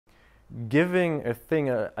giving a thing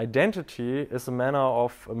an identity is a manner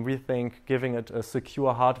of, we think, giving it a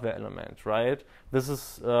secure hardware element, right? This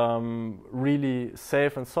is really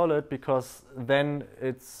safe and solid because then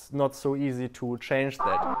it's not so easy to change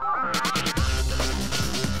that.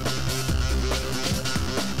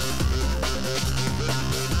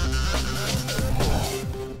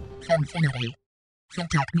 Finfinity.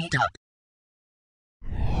 Fintech meetup.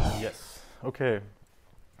 Yes, okay.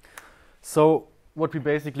 So what we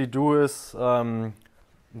basically do is, the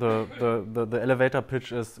elevator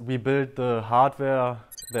pitch is we build the hardware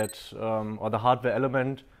that, or the hardware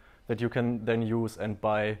element that you can then use and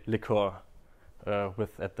buy liquor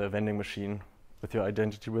with at the vending machine with your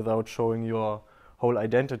identity without showing your whole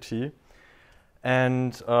identity.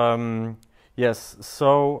 And yes,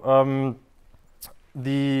 so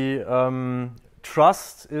the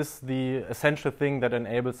trust is the essential thing that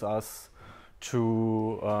enables us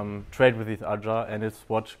to trade with each other, and it's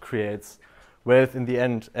what creates wealth in the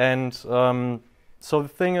end. And so the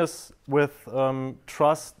thing is with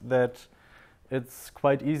trust that it's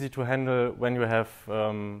quite easy to handle when you have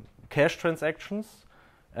cash transactions,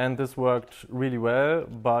 and this worked really well.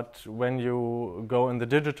 But when you go in the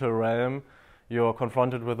digital realm, you're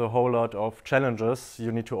confronted with a whole lot of challenges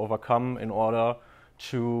you need to overcome in order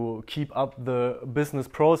to keep up the business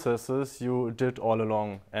processes you did all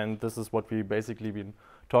along. And this is what we basically been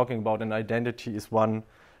talking about, and identity is one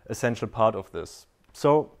essential part of this.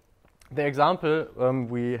 So the example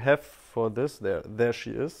we have for this, there she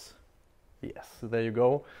is. Yes, there you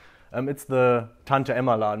go. It's the Tante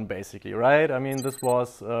Emma Laden basically, right? I mean, this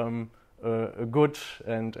was a good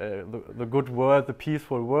and the good world, the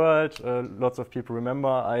peaceful world. Lots of people remember.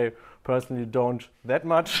 I personally don't that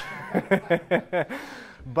much.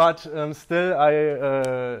 But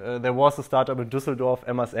still, there was a startup in Düsseldorf,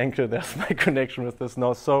 Emma's Enkel. There's my connection with this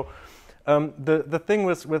now. So the thing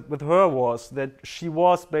with her was that she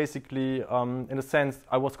was basically, in a sense,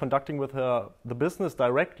 I was conducting with her the business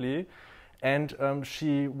directly, and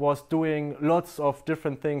she was doing lots of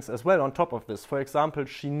different things as well on top of this. For example,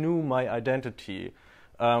 she knew my identity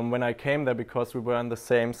when I came there because we were in the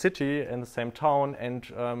same city, in the same town, and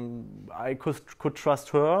I could trust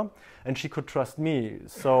her and she could trust me.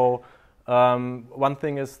 So one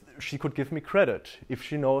thing is she could give me credit if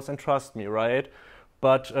she knows and trusts me, right?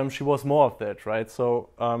 But she was more of that, right? So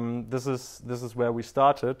this is where we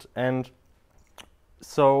started. And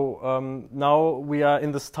so now we are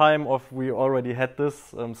in this time of, we already had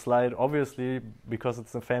this slide, obviously, because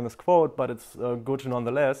it's a famous quote, but it's good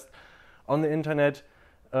nonetheless. On the internet,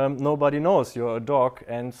 nobody knows you're a dog,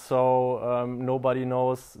 and so nobody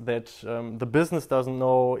knows that the business doesn't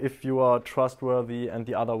know if you are trustworthy and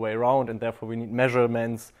the other way around, and therefore we need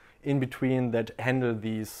measurements in between that handle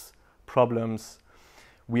these problems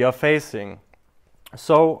we are facing.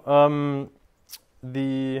 So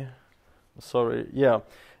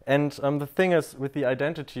and the thing is with the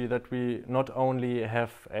identity that we not only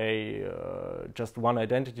have a just one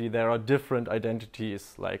identity, there are different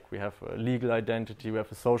identities. Like we have a legal identity, we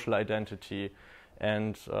have a social identity,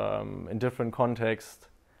 and in different contexts,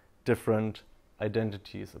 different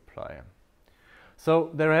identities apply.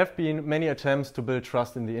 So there have been many attempts to build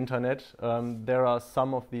trust in the internet. There are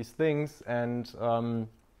some of these things, and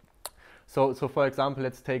so for example,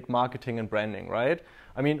 let's take marketing and branding, right?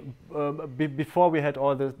 I mean, before we had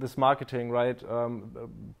all this marketing, right,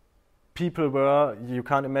 people were, you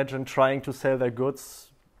can't imagine, trying to sell their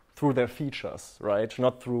goods through their features, right?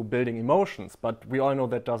 Not through building emotions, but we all know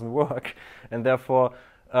that doesn't work. And therefore,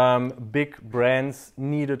 big brands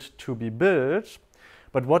needed to be built.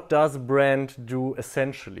 But what does a brand do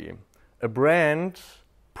essentially? A brand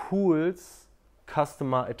pools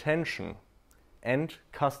customer attention and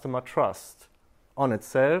customer trust on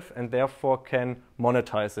itself, and therefore can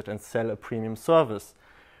monetize it and sell a premium service.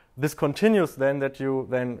 This continues then that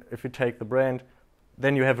if you take the brand,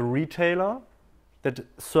 then you have a retailer that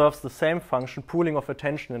serves the same function, pooling of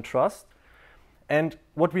attention and trust. And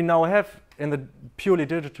what we now have in the purely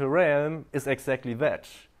digital realm is exactly that.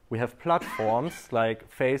 We have platforms like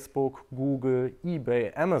Facebook, Google,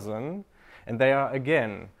 eBay, Amazon, and they are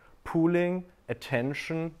again pooling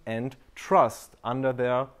attention and trust under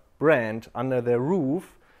their brand, under their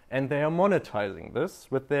roof, and they are monetizing this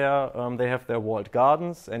with their, they have their walled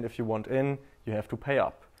gardens, and if you want in, you have to pay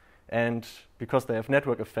up. And because they have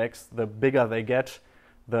network effects, the bigger they get,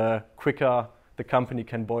 the quicker the company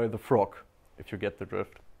can boil the frog, if you get the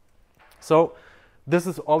drift. So this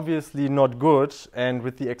is obviously not good, and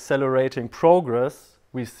with the accelerating progress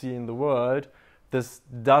we see in the world, this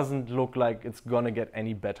doesn't look like it's gonna get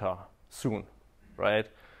any better soon, right?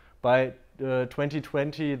 By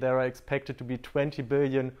 2020, there are expected to be 20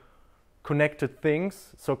 billion connected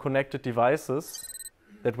things, so connected devices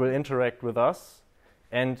that will interact with us.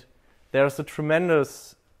 And there's a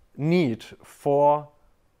tremendous need for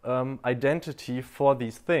identity for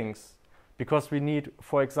these things, because we need,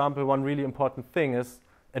 for example, one really important thing is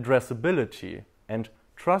addressability and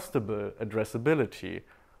trustable addressability.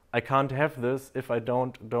 I can't have this if I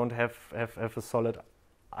don't have a solid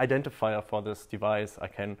identifier for this device I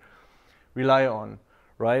can rely on,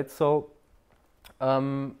 right? So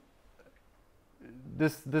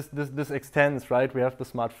this extends, right? We have the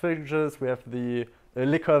smart fridges, we have the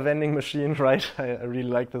liquor vending machine, right? I really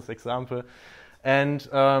like this example. And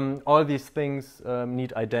all these things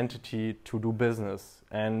need identity to do business.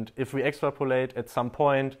 And if we extrapolate, at some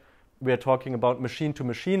point, we are talking about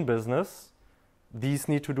machine-to-machine business. These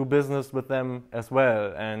need to do business with them as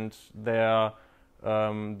well. And there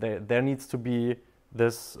needs to be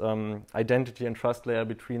this identity and trust layer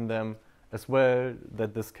between them as well,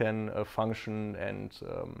 that this can function and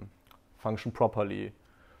function properly.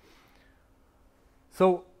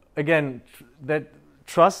 So again, that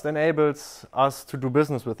trust enables us to do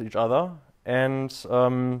business with each other, and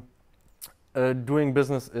doing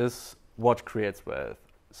business is what creates wealth.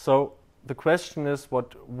 So the question is,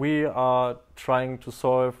 what we are trying to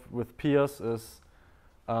solve with Peerz is,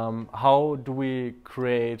 how do we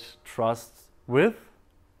create trust with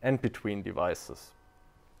and between devices,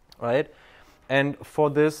 right? And for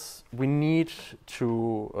this, we need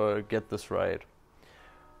to get this right.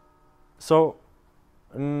 So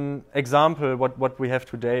an example, what we have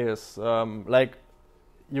today is like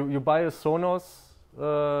you buy a Sonos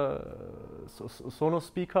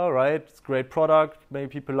speaker, right? It's a great product, many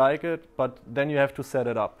people like it, but then you have to set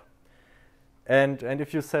it up. And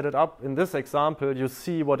if you set it up in this example, you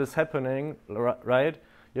see what is happening, right?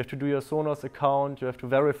 You have to do your Sonos account, you have to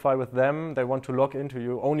verify with them, they want to log into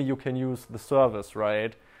you, only you can use the service,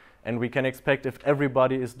 right? And we can expect, if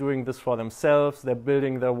everybody is doing this for themselves, they're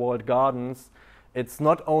building their walled gardens, it's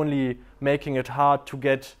not only making it hard to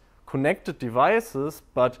get connected devices,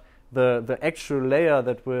 but the actual layer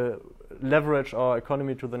that will leverage our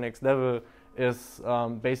economy to the next level is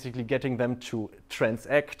basically getting them to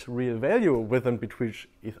transact real value with and between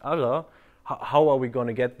each other. How are we going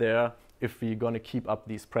to get there if we're going to keep up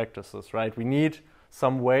these practices, right? We need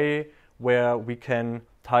some way where we can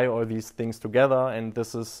tie all these things together, and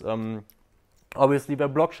this is obviously where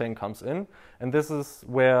blockchain comes in, and this is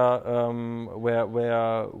where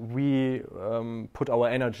we put our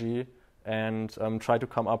energy and try to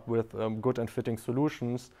come up with good and fitting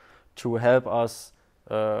solutions to help us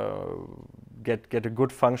get a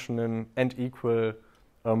good functioning and equal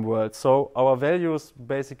world. So our values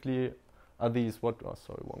basically are these.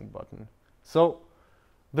 Sorry, wrong button. So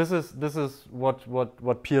this is what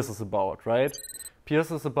Peerz is about, right?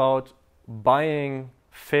 Peerz is about buying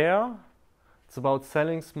fair. It's about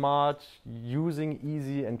selling smart, using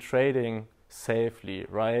easy, and trading safely,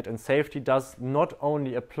 right? And safety does not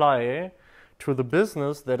only apply to the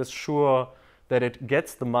business that is sure that it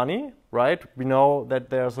gets the money, right? We know that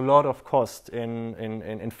there's a lot of cost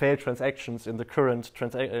in failed transactions in the current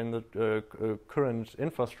current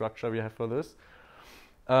infrastructure we have for this.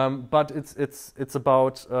 But it's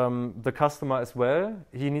about the customer as well.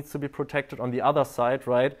 He needs to be protected on the other side,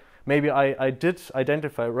 right? Maybe I did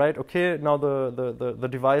identify, right? Okay, now the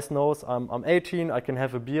device knows I'm 18, I can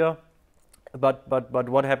have a beer. But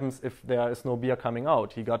what happens if there is no beer coming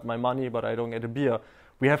out? He got my money, but I don't get a beer.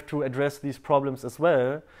 We have to address these problems as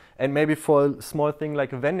well. And maybe for a small thing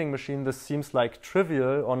like a vending machine, this seems like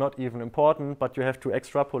trivial or not even important, but you have to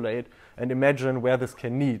extrapolate and imagine where this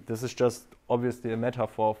can lead. This is just obviously a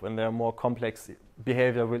metaphor, and their more complex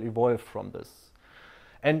behavior will evolve from this.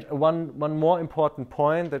 And one more important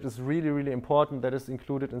point that is really, really important that is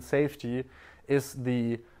included in safety is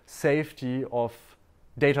the safety of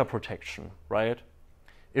data protection, right?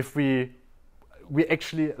 If we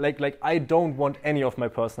actually, like I don't want any of my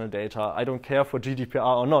personal data. I don't care for GDPR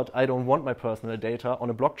or not. I don't want my personal data on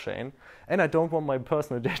a blockchain. And I don't want my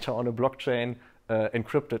personal data on a blockchain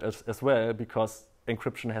encrypted as well, because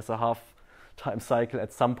encryption has a half-time cycle.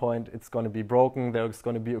 At some point, it's going to be broken. There's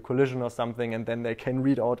going to be a collision or something, and then they can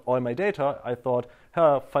read out all my data. I thought,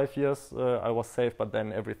 5 years I was safe, but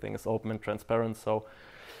then everything is open and transparent. So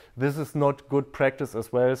this is not good practice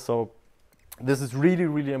as well. So this is really,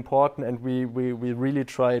 really important, and we really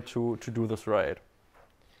try to do this right.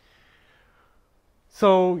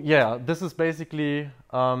 So yeah, this is basically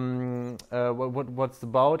what's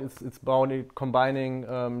about. It's about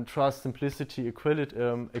combining trust, simplicity,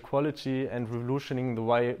 equality, and revolutioning the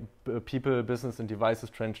way people, business, and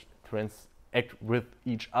devices transact with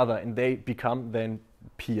each other, and they become then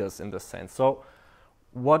peers in this sense. So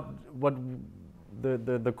what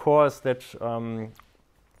the course that,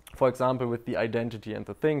 for example, with the identity and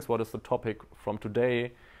the things, what is the topic from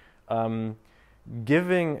today?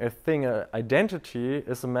 Giving a thing an identity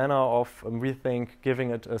is a manner of, we think, giving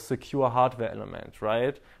it a secure hardware element,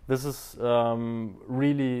 right? This is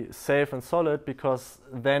really safe and solid because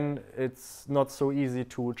then it's not so easy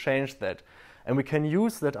to change that. And we can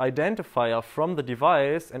use that identifier from the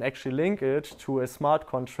device and actually link it to a smart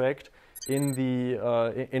contract in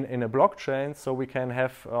a blockchain, so we can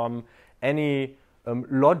have any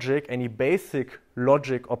logic, any basic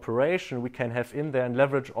logic operation we can have in there and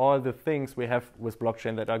leverage all the things we have with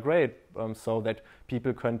blockchain that are great, so that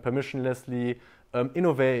people can permissionlessly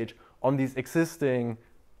innovate on these existing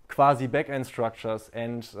quasi backend structures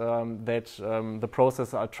and that the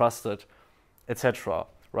processors are trusted, etc.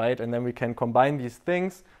 Right? And then we can combine these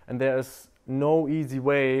things, and there is no easy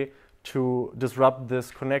way to disrupt this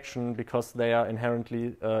connection because they are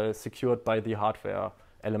inherently secured by the hardware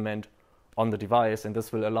element on the device, and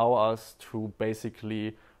this will allow us to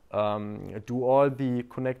basically do all the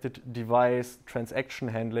connected device transaction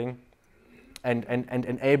handling and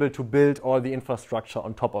enable to build all the infrastructure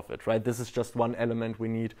on top of it, right? This is just one element we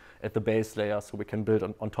need at the base layer, so we can build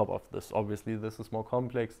on top of this. Obviously, this is more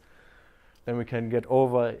complex than we can get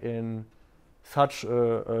over in such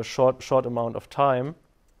a short amount of time.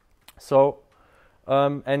 So,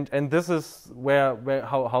 and this is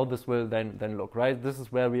how this will then look, right? This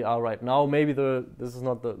is where we are right now. Maybe this is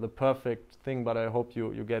not the perfect thing, but I hope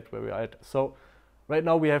you get where we are at. So, right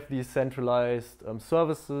now we have these centralized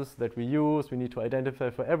services that we use. We need to identify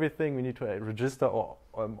for everything. We need to register or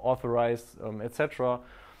authorize, etc.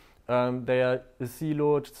 They are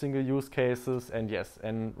siloed, single use cases, and yes,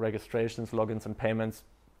 and registrations, logins, and payments.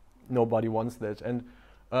 Nobody wants that. And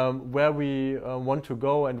where we want to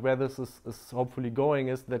go and where this is hopefully going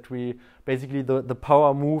is that we basically the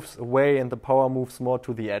power moves away and the power moves more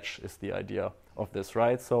to the edge is the idea of this,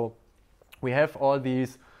 right? So we have all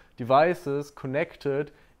these devices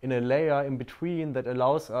connected in a layer in between that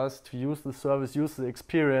allows us to use the service, use the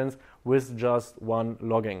experience with just one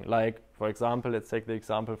logging. Like, for example, let's take the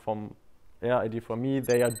example from ID4Me.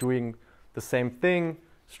 They are doing the same thing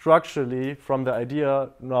structurally from the idea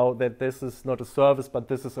now that this is not a service, but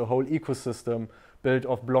this is a whole ecosystem built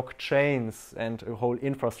of blockchains and a whole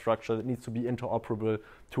infrastructure that needs to be interoperable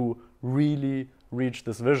to really reach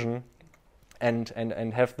this vision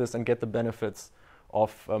and have this and get the benefits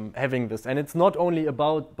of having this. And it's not only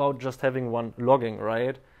about just having one logging,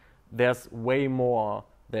 right? There's way more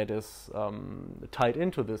that is tied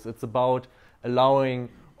into this. It's about allowing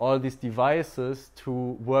all these devices to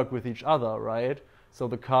work with each other, right? So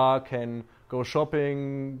the car can go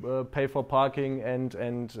shopping, pay for parking, and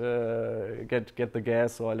get the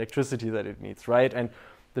gas or electricity that it needs, right? And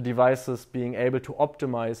the devices being able to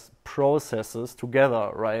optimize processes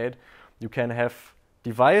together, right? You can have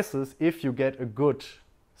devices, if you get a good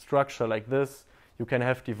structure like this, you can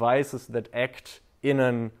have devices that act in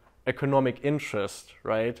an economic interest,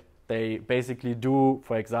 right? They basically do,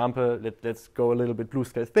 for example, let's go a little bit blue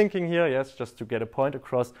sky thinking here, yes, just to get a point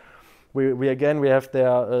across. We have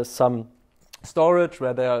there some storage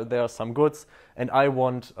where there are some goods, and I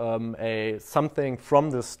want something from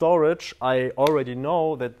the storage. I already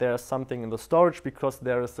know that there's something in the storage because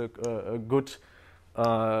there is a good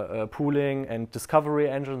pooling and discovery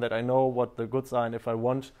engine that I know what the goods are, and if I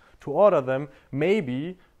want to order them,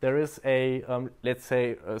 maybe there is a, let's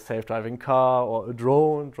say, a self-driving car or a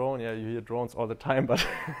drone. Yeah, you hear drones all the time, but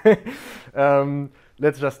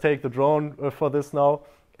let's just take the drone for this now.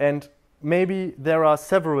 And maybe there are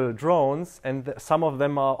several drones, and some of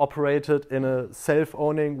them are operated in a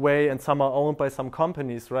self-owning way, and some are owned by some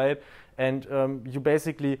companies, right? And you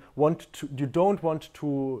basically you don't want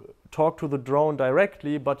to talk to the drone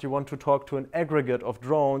directly, but you want to talk to an aggregate of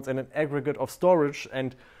drones and an aggregate of storage,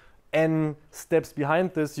 and N steps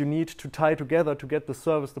behind this you need to tie together to get the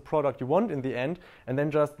service, the product you want in the end, and then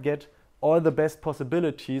just get all the best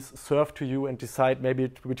possibilities served to you and decide maybe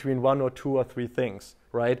between one or two or three things,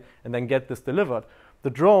 right? And then get this delivered. The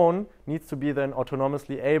drone needs to be then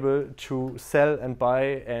autonomously able to sell and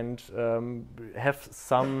buy and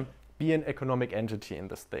be an economic entity in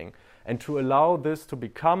this thing. And to allow this to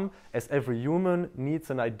become, as every human needs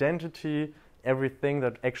an identity, everything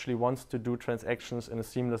that actually wants to do transactions in a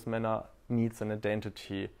seamless manner needs an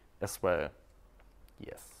identity as well.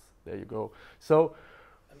 Yes, there you go. So,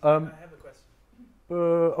 I have a question.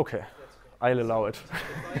 Okay, Okay. I'll allow it.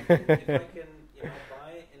 If I can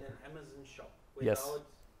buy in an Amazon shop without Yes.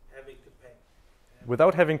 having to pay.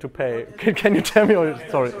 Without having to pay, can you tell me?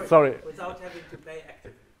 Sorry. Without having to pay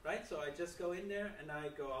actively, Right, so I just go in there and I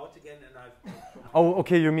go out again and I've... Oh,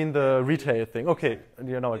 okay, you mean the retail thing. Okay,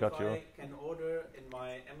 yeah, now I got you. If I can order in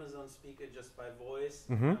my Amazon speaker just by voice,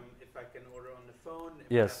 Mhm. if I can order on the phone, if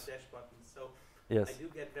Yes. I have dash buttons. So Yes, I do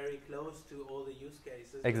get very close to all the use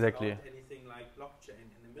cases Exactly. without anything like blockchain in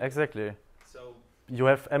the middle. exactly. So You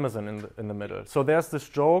have Amazon in the middle. So there's this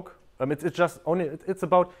joke. It's just only, it's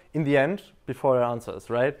about, in the end, before I answer this,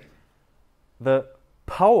 right? The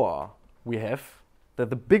power we have, that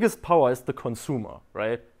the biggest power is the consumer,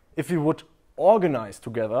 right? If we would organize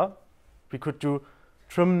together, we could do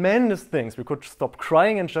tremendous things. We could stop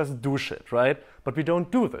crying and just do shit, right? But we don't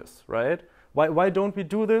do this, right? Why don't we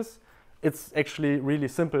do this? It's actually really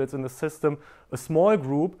simple. It's in the system. A small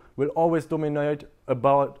group will always dominate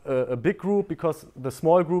about a big group because the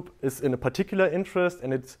small group is in a particular interest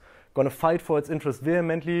and it's going to fight for its interest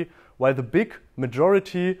vehemently, while the big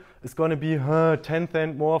majority is going to be 10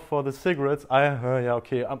 cents more for the cigarettes. Yeah,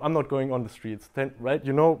 okay, I'm not going on the streets, right?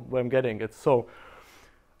 You know where I'm getting it. So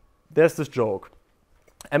there's this joke.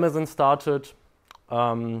 Amazon started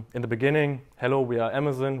in the beginning, hello, we are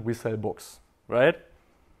Amazon, we sell books, right?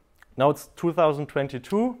 Now it's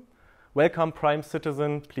 2022. Welcome, Prime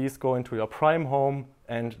citizen. Please go into your Prime home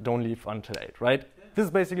and don't leave until 8, right? Yeah. This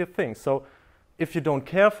is basically a thing. So if you don't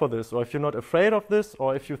care for this, or if you're not afraid of this,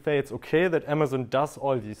 or if you say it's okay that Amazon does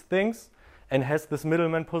all these things and has this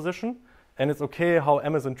middleman position, and it's okay how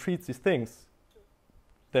Amazon treats these things,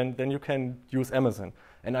 then you can use Amazon.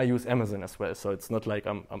 And I use Amazon as well, so it's not like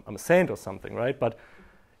I'm a saint or something, right? But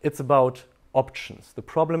it's about options. The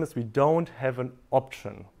problem is we don't have an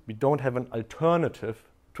option. We don't have an alternative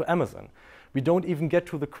to Amazon. We don't even get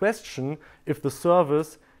to the question if the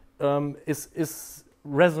service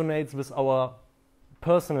resonates with our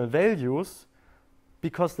personal values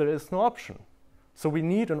because there is no option. So we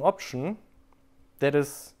need an option that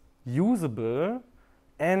is usable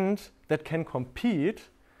and that can compete,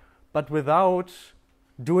 but without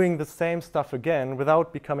doing the same stuff again,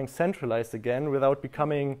 without becoming centralized again, without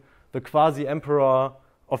becoming the quasi-emperor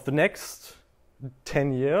of the next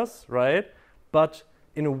 10 years, right? But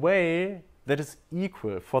in a way that is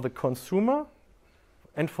equal for the consumer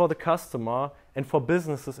and for the customer and for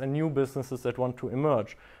businesses and new businesses that want to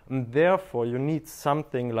emerge. And therefore, you need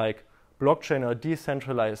something like blockchain or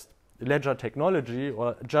decentralized ledger technology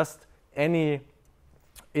or just any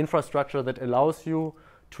infrastructure that allows you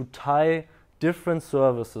to tie different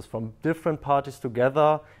services from different parties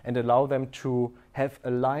together and allow them to have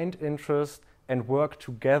aligned interest and work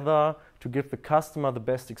together to give the customer the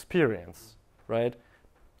best experience, right?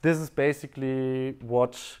 This is basically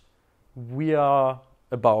what we are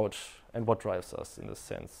about and what drives us in this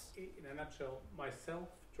sense. In a nutshell, my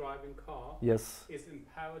self-driving car Yes. is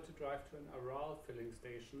empowered to drive to an Aral filling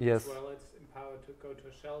station, Yes. as well as empowered to go to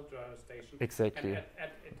a Shell station. Exactly. And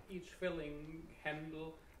at each filling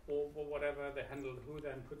handle or whatever the handle, who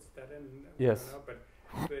then puts that in? Yes. I don't know, but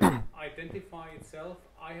identify itself.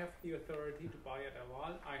 I have the authority to buy at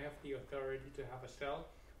Aral. I have the authority to have a Shell.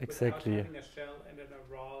 Exactly. Without having a Shell and an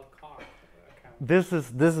Aral car account. This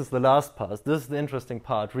is the last part. This is the interesting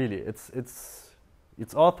part, really. It's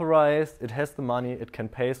authorized, it has the money, it can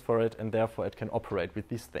pay for it, and therefore it can operate with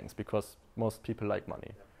these things because most people like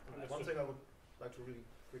money. Yeah. One thing I would like to really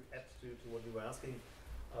quick add to what you were asking,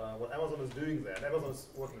 what Amazon is doing there. And Amazon is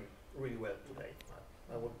working really well today.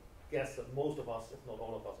 I would guess that most of us, if not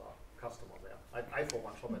all of us, are customers there. I for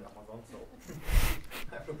one shop at Amazon, so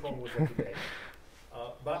I have no problem with that today.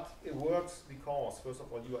 But it works because, first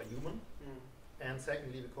of all, you are human, and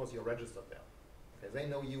secondly, because you're registered there. Okay, they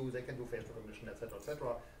know you, they can do face recognition, etc.,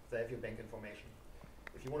 etc. They have your bank information.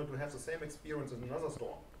 If you wanted to have the same experience in another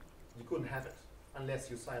store, you couldn't have it unless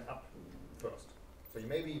you signed up first. So you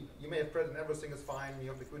may have credit and everything is fine, you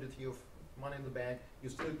have liquidity of money in the bank, you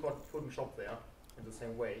still couldn't shop there in the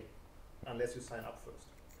same way unless you sign up first.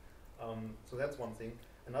 So that's one thing.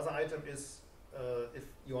 Another item is if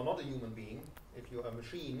you are not a human being, if you're a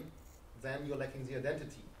machine, then you're lacking the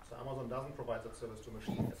identity. So Amazon doesn't provide that service to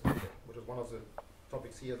machines, which is one of the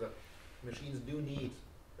topics here, that machines do need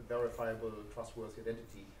a verifiable, trustworthy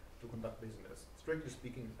identity to conduct business. Strictly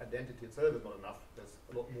speaking, identity itself is not enough. There's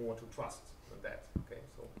a lot more to trust than that. Okay,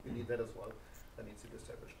 so you need that as well. That needs to be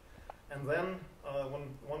established. And then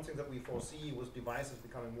one thing that we foresee with devices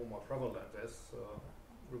becoming more and more prevalent. There's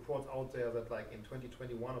reports out there that like in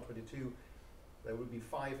 2021 or 22, there will be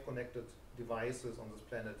 5 connected devices on this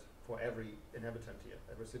planet for every inhabitant here,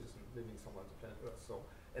 every citizen living somewhere on the planet Earth. So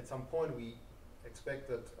at some point we expect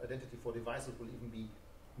that identity for devices will even be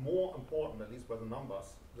more important, at least by the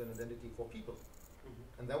numbers, than identity for people.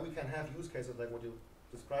 And then we can have use cases like what you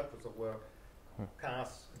described, so where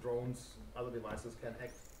cars, drones, other devices can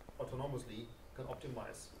act autonomously can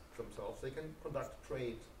optimize themselves. They can conduct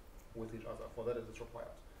trade with each other. For that it is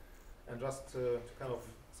required. And just to kind of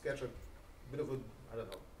sketch a bit of a, I don't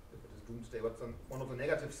know if it is doomsday, but one of the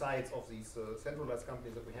negative sides of these centralized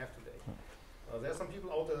companies that we have today. There are some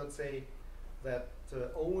people out there that say that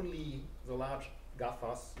only the large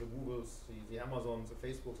GAFAs, the Googles, the Amazons, the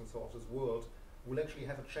Facebooks and so on of this world will actually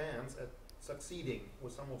have a chance at succeeding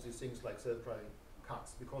with some of these things like self-driving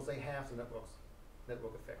cars because they have the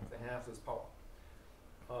network effect, they have this power.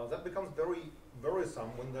 That becomes very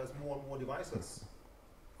worrisome when there's more and more devices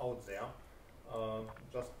out there.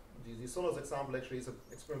 Just the Sonos example actually is an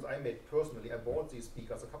experience I made personally. I bought these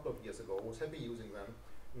speakers a couple of years ago, was happy using them,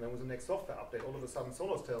 and then with the next software update, all of a sudden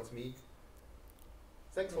Sonos tells me,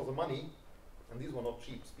 thanks for the money, and these were not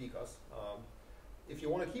cheap speakers. If you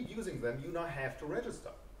want to keep using them, you now have to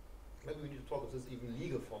register. Maybe we need to talk if this is even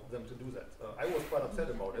legal for them to do that. I was quite upset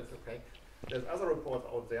about it, okay? There's other reports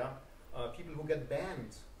out there, people who get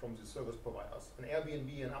banned from the service providers. An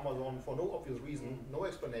Airbnb and Amazon, for no obvious reason, no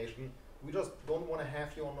explanation, we just don't want to have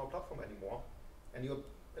you on our platform anymore. And you're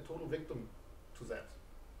a total victim to that.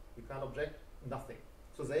 You can't object, nothing.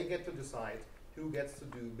 So they get to decide who gets to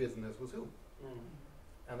do business with who.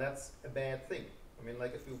 And that's a bad thing. I mean,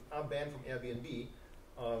 like if you are banned from Airbnb,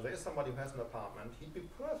 there is somebody who has an apartment, he'd be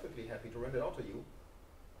perfectly happy to rent it out to you,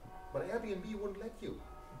 but Airbnb wouldn't let you.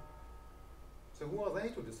 So who are they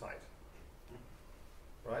to decide?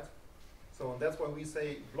 Right? So that's why we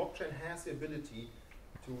say blockchain has the ability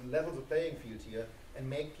to level the playing field here and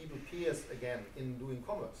make people peers again in doing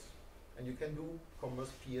commerce. And you can do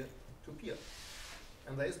commerce peer to peer.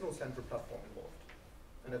 And there is no central platform involved.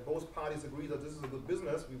 And if both parties agree that this is a good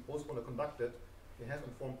business, we both want to conduct it, you have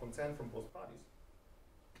informed consent from both parties.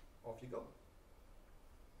 Off you go.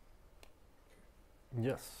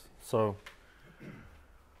 Yes. So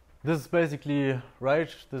this is basically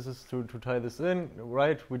right. This is to tie this in,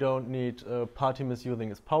 right? We don't need a party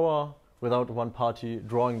misusing its power, without one party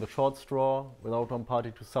drawing the short straw, without one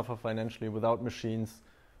party to suffer financially, without machines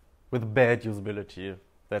with bad usability.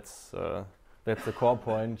 That's the core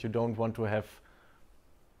point. You don't want to have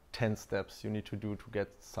 10 steps you need to do to get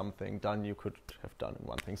something done you could have done in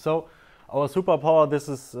one thing. So our superpower, this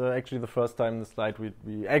is actually the first time in the slide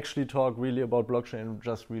we actually talk really about blockchain,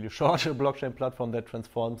 just really short, a blockchain platform that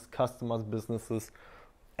transforms customers, businesses,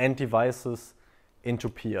 and devices into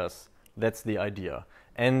peers. That's the idea.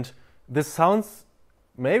 And this sounds,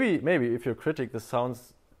 maybe if you're a critic, this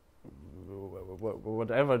sounds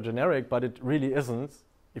whatever generic, but it really isn't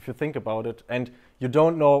if you think about it. And you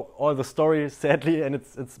don't know all the story, sadly, and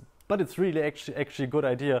but it's really actually a good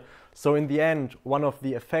idea. So in the end, one of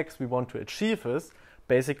the effects we want to achieve is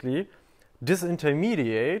basically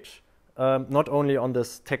disintermediate, not only on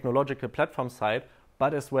this technological platform side,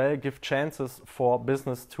 but as well give chances for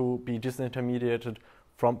business to be disintermediated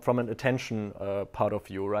from an attention part of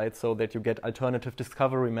view, right? So that you get alternative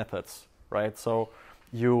discovery methods, right? So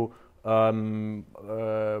you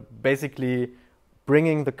basically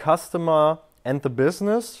bringing the customer and the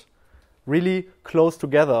business really close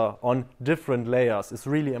together on different layers is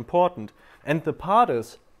really important. And the part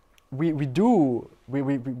is, we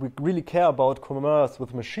really care about commerce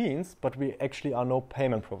with machines, but we actually are no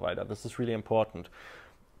payment provider. This is really important.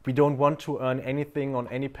 We don't want to earn anything on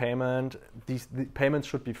any payment. The payments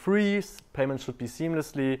should be free, payments should be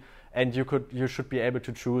seamlessly, and you should be able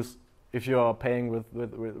to choose if you are paying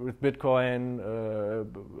with Bitcoin,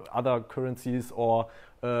 other currencies, or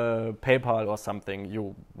PayPal or something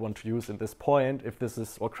you want to use in this point. If this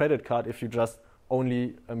is, or credit card, if you just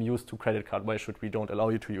only used to credit card, why should we don't allow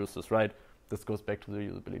you to use this, right? This goes back to the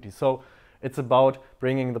usability. So it's about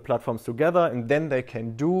bringing the platforms together, and then they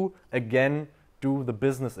can do the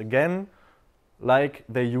business again like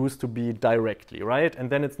they used to be directly, right? And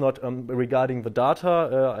then it's not regarding the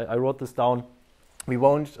data. I wrote this down. We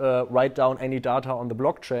won't write down any data on the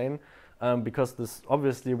blockchain because this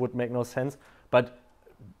obviously would make no sense. But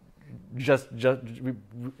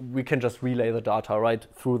we can just relay the data right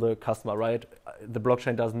through the customer, right? The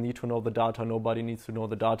blockchain doesn't need to know the data. Nobody needs to know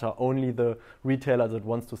the data. Only the retailer that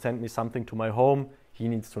wants to send me something to my home, he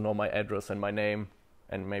needs to know my address and my name,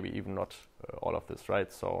 and maybe even not all of this,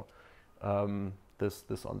 right? So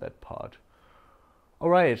this on that part. All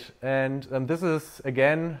right, and this is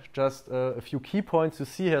again just a few key points you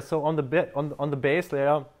see here. So on the base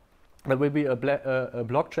layer, there will be a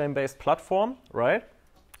blockchain-based platform, right?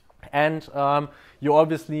 And you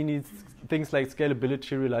obviously need things like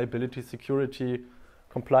scalability, reliability, security,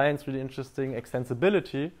 compliance, really interesting,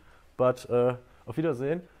 extensibility. But auf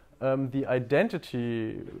Wiedersehen, the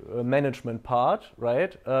identity management part,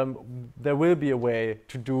 right? There will be a way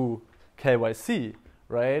to do KYC,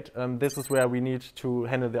 right? This is where we need to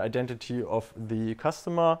handle the identity of the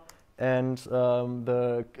customer. And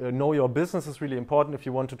the know your business is really important. If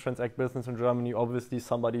you want to transact business in Germany, obviously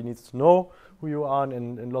somebody needs to know who you are,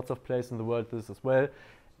 and in lots of places in the world this as well.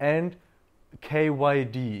 And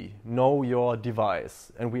KYD, know your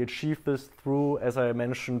device. And we achieve this through, as I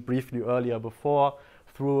mentioned briefly earlier before,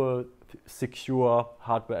 through a secure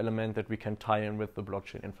hardware element that we can tie in with the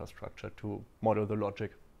blockchain infrastructure to model the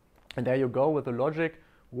logic. And there you go with the logic.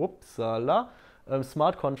 Whoopsala.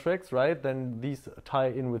 Smart contracts, right? Then these tie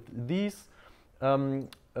in with these.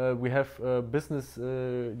 We have business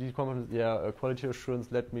quality assurance.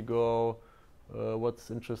 Let me go.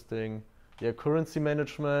 What's interesting? Yeah, currency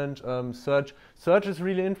management, search. Search is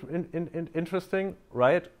really interesting,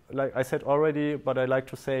 right? Like I said already, but I like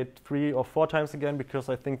to say it 3 or 4 times again because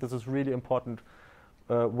I think this is really important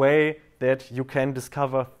way that you can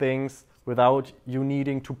discover things without you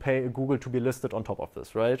needing to pay Google to be listed on top of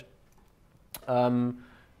this, right?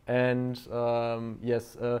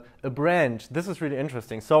 Yes, a brand. This is really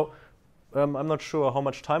interesting. So I'm not sure how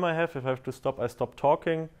much time I have. If I have to stop, I stop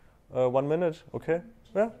talking. 1 minute, okay?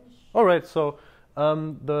 Yeah. All right. So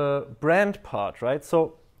the brand part, right?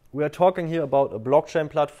 So we are talking here about a blockchain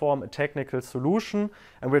platform, a technical solution,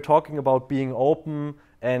 and we're talking about being open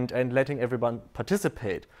and letting everyone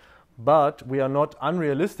participate. But we are not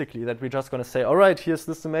unrealistically that we're just going to say, all right, here's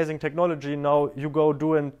this amazing technology, now you go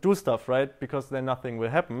do stuff, right? Because then nothing will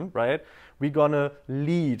happen, right? We're going to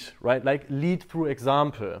lead, right? Like lead through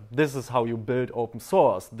example. This is how you build open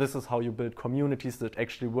source. This is how you build communities that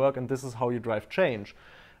actually work, and this is how you drive change.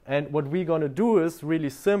 And what we're going to do is really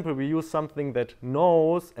simple. We use something that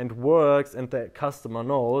knows and works and the customer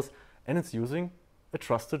knows, and it's using a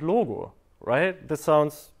trusted logo, right? This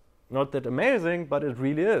sounds not that amazing, but it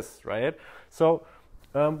really is, right? So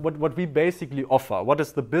what we basically offer, what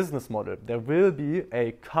is the business model? There will be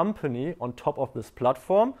a company on top of this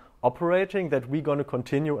platform operating that we're going to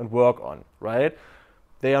continue and work on, right?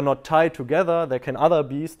 They are not tied together. There can other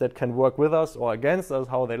bees that can work with us or against us,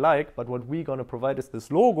 how they like. But what we're going to provide is this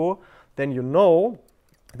logo. Then you know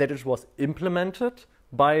that it was implemented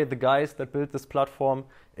by the guys that built this platform.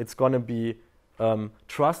 It's going to be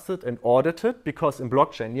trusted and audited, because in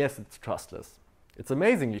blockchain, yes, it's trustless. It's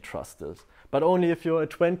amazingly trusted, but only if you're a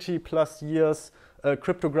 20+ years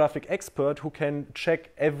cryptographic expert who can check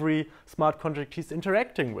every smart contract he's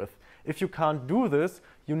interacting with. If you can't do this,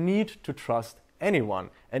 you need to trust anyone.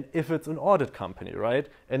 And if it's an audit company, right?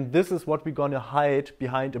 And this is what we're going to hide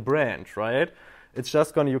behind a brand, right? It's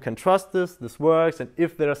just you can trust this works, and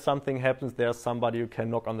if something happens, there's somebody you can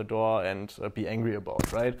knock on the door and be angry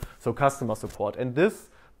about, right? So customer support. And this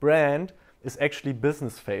brand is actually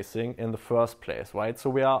business facing in the first place, right? So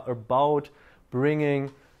we are about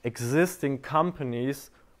bringing existing companies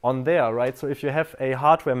on there, right? So if you have a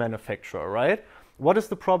hardware manufacturer, right? What is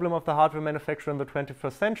the problem of the hardware manufacturer in the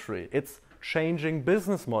 21st century? It's changing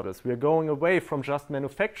business models. We are going away from just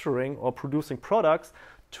manufacturing or producing products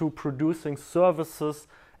to producing services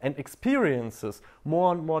and experiences,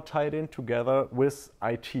 more and more tied in together with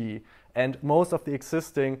IT. And most of the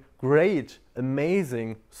existing great,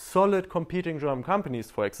 amazing, solid competing German companies,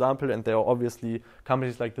 for example, and there are obviously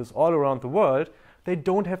companies like this all around the world, they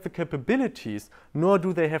don't have the capabilities, nor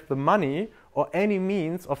do they have the money or any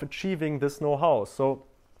means of achieving this know-how. So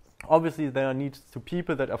obviously there needs to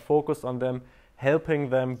people that are focused on them, helping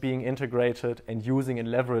them being integrated and using and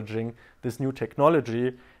leveraging this new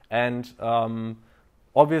technology. And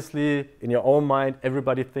obviously, in your own mind,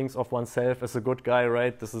 everybody thinks of oneself as a good guy,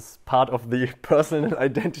 right? This is part of the personal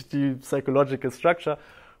identity, psychological structure.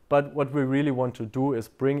 But what we really want to do is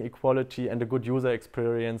bring equality and a good user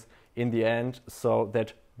experience in the end, so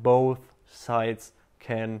that both sides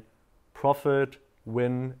can profit,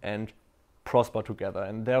 win, and prosper together.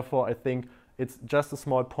 And therefore, I think it's just a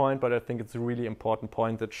small point, but I think it's a really important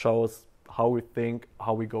point that shows how we think,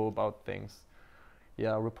 how we go about things.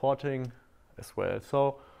 Yeah, reporting as well.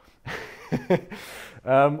 So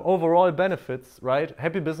overall benefits, right?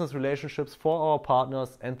 Happy business relationships for our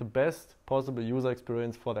partners and the best possible user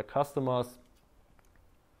experience for their customers.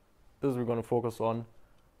 This we're going to focus on.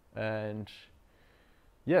 And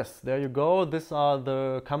yes, there you go. These are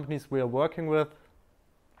the companies we are working with.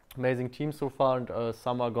 Amazing team so far, and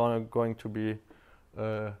some are going to be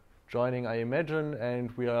joining, I imagine,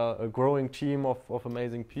 and we are a growing team of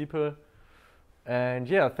amazing people. And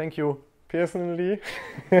yeah, thank you personally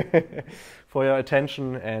for your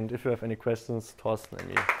attention, and if you have any questions, Torsten and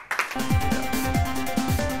me.